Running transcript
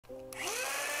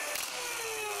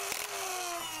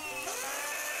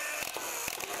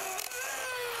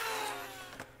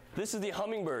This is the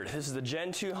Hummingbird. This is the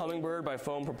Gen 2 Hummingbird by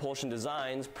Foam Propulsion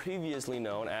Designs, previously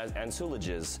known as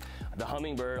Ansullages. The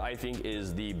Hummingbird, I think,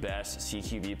 is the best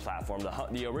CQB platform.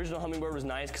 The original Hummingbird was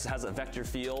nice because it has a vector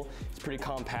feel. It's pretty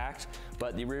compact,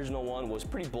 but the original one was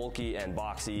pretty bulky and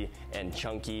boxy and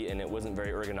chunky, and it wasn't very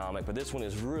ergonomic, but this one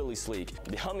is really sleek.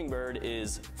 The Hummingbird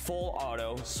is full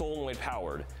auto, solenoid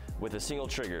powered with a single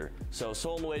trigger. So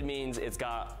solenoid means it's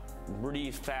got really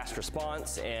fast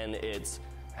response and it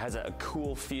has a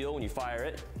cool feel when you fire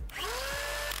it.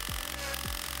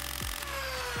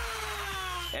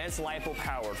 And it's LiPo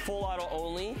powered, full auto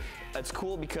only. That's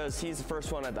cool because he's the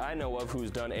first one that I know of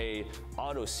who's done a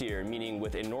auto sear, meaning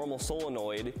with a normal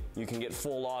solenoid, you can get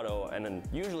full auto, and then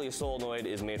usually a solenoid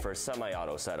is made for a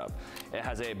semi-auto setup. It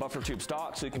has a buffer tube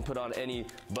stock, so you can put on any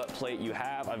butt plate you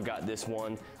have. I've got this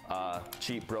one,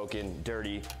 cheap, broken,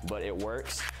 dirty, but it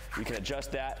works. You can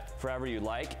adjust that for however you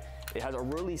like. It has a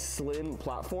really slim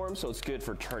platform, so it's good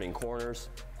for turning corners,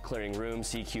 clearing room,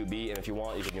 CQB, and if you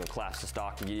want, you can collapse the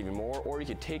stock to get even more, or you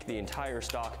could take the entire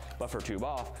stock buffer tube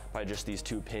off by just these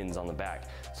 2 pins on the back.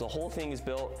 So the whole thing is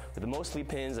built with mostly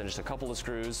pins and just a couple of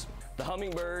screws. The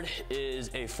Hummingbird is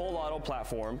a full auto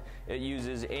platform. It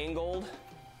uses angled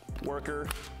worker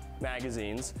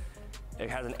magazines. It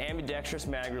has an ambidextrous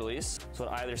mag release, so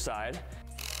on either side.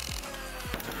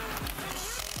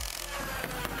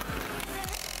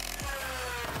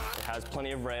 Has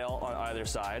plenty of rail on either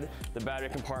side. The battery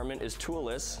compartment is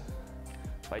toolless.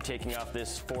 By taking off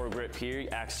this 4 grip here, you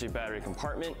access your battery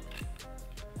compartment,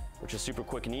 which is super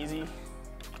quick and easy.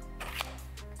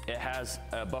 It has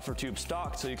a buffer tube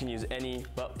stock, so you can use any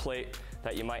butt plate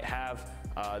that you might have.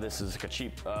 This is like a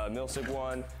cheap Milsig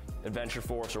one, Adventure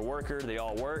Force or Worker, they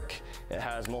all work. It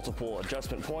has multiple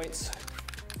adjustment points.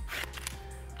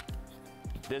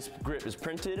 This grip is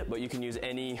printed, but you can use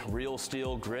any real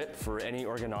steel grip for any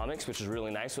ergonomics, which is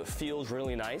really nice, so it feels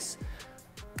really nice.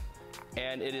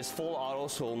 And it is full auto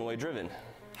solenoid driven.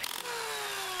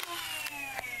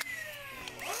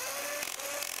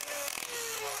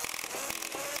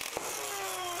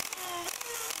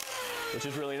 Which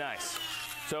is really nice.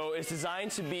 So it's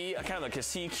designed to be kind of like a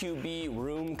CQB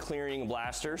room clearing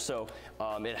blaster, so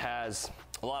it has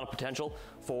a lot of potential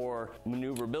for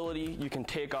maneuverability. You can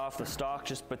take off the stock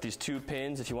just with these 2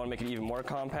 pins if you want to make it even more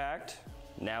compact.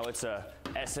 Now it's a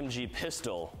SMG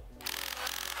pistol.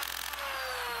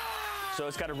 So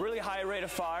it's got a really high rate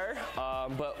of fire,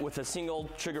 but with a single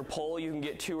trigger pull, you can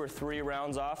get 2 or 3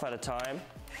 rounds off at a time.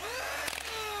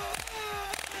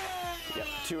 Yep,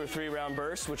 2 or 3 round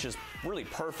bursts, which is really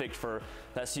perfect for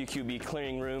that CQB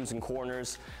clearing rooms and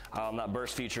corners. That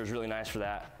burst feature is really nice for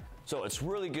that. So it's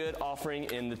really good offering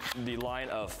in the line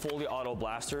of fully auto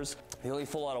blasters. The only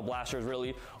full auto blasters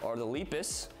really are the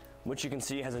Lepus, which you can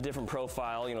see has a different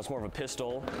profile. You know, it's more of a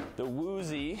pistol. The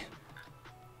Woozy,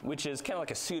 which is kind of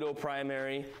like a pseudo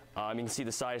primary. You can see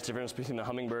the size difference between the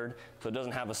Hummingbird. So it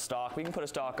doesn't have a stock. We can put a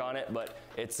stock on it, but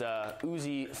it's a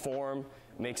Uzi form,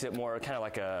 makes it more kind of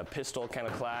like a pistol kind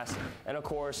of class. And of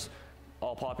course,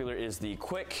 all popular is the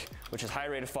Quick, which is high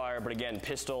rate of fire, but again,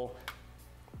 pistol.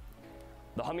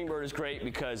 The Hummingbird is great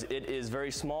because it is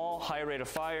very small, high rate of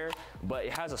fire, but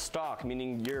it has a stock,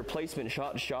 meaning your placement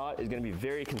shot to shot is going to be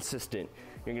very consistent.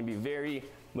 You're going to be very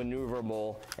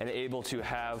maneuverable and able to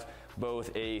have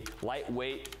both a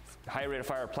lightweight, high rate of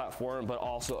fire platform, but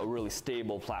also a really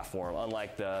stable platform,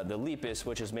 unlike the Lepus,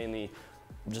 which is mainly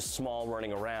just small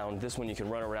running around. This one you can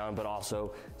run around, but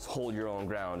also hold your own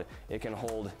ground. It can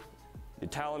hold the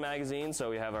Talon magazine, so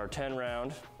we have our 10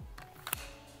 round.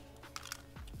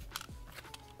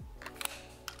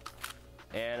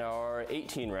 And our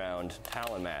 18 round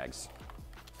Talon mags.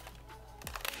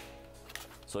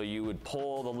 So you would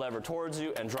pull the lever towards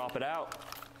you and drop it out.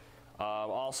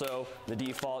 Also, the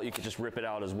default, you could just rip it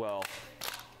out as well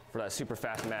for that super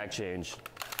fast mag change.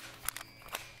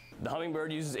 The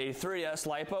Hummingbird uses a 30S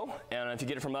LiPo, and if you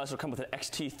get it from us, it'll come with an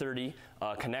XT30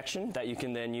 connection that you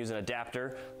can then use an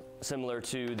adapter similar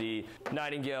to the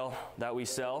Nightingale that we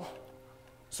sell.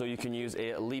 So you can use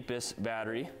a Lepus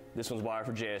battery. This one's wired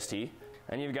for JST.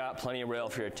 And you've got plenty of rail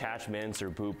for your attachments or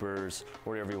boopers,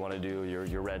 whatever you want to do,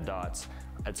 your red dots.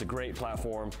 It's a great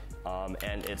platform,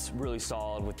 and it's really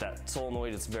solid with that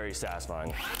solenoid. It's very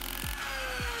satisfying.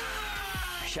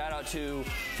 Shout out to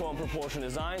Foam Propulsion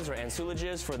Designs, or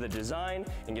Ansullages, for the design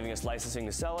and giving us licensing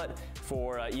to sell it,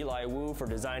 for Eli Wu for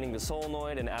designing the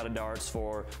solenoid, and Out of Darts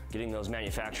for getting those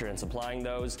manufactured and supplying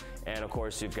those. And of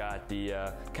course, you've got the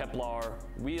Kevlar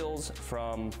wheels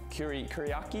from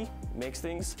Kuriaki, makes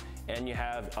things. and you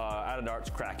have out of darts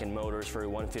Kraken motors for a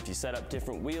 150 setup.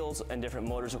 Different wheels and different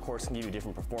motors, of course, can give you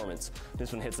different performance.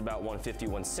 This one hits about 150,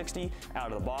 160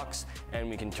 out of the box, and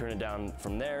we can turn it down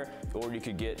from there, or you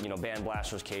could get, you know, Band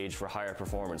Blaster's cage for higher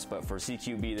performance. But for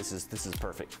CQB, this is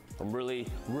perfect. I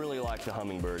really like the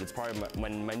Hummingbird. It's probably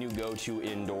my new go-to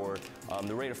indoor.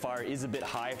 The rate of fire is a bit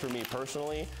high for me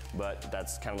personally, but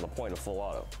that's kind of the point of full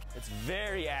auto. It's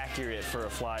very accurate for a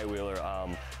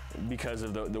flywheeler because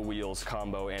of the wheels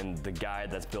combo and the guide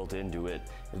that's built into it.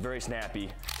 It's very snappy.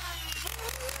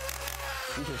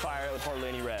 You can fire it with hardly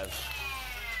any rev.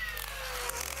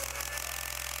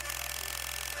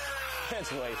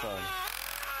 It's way fun.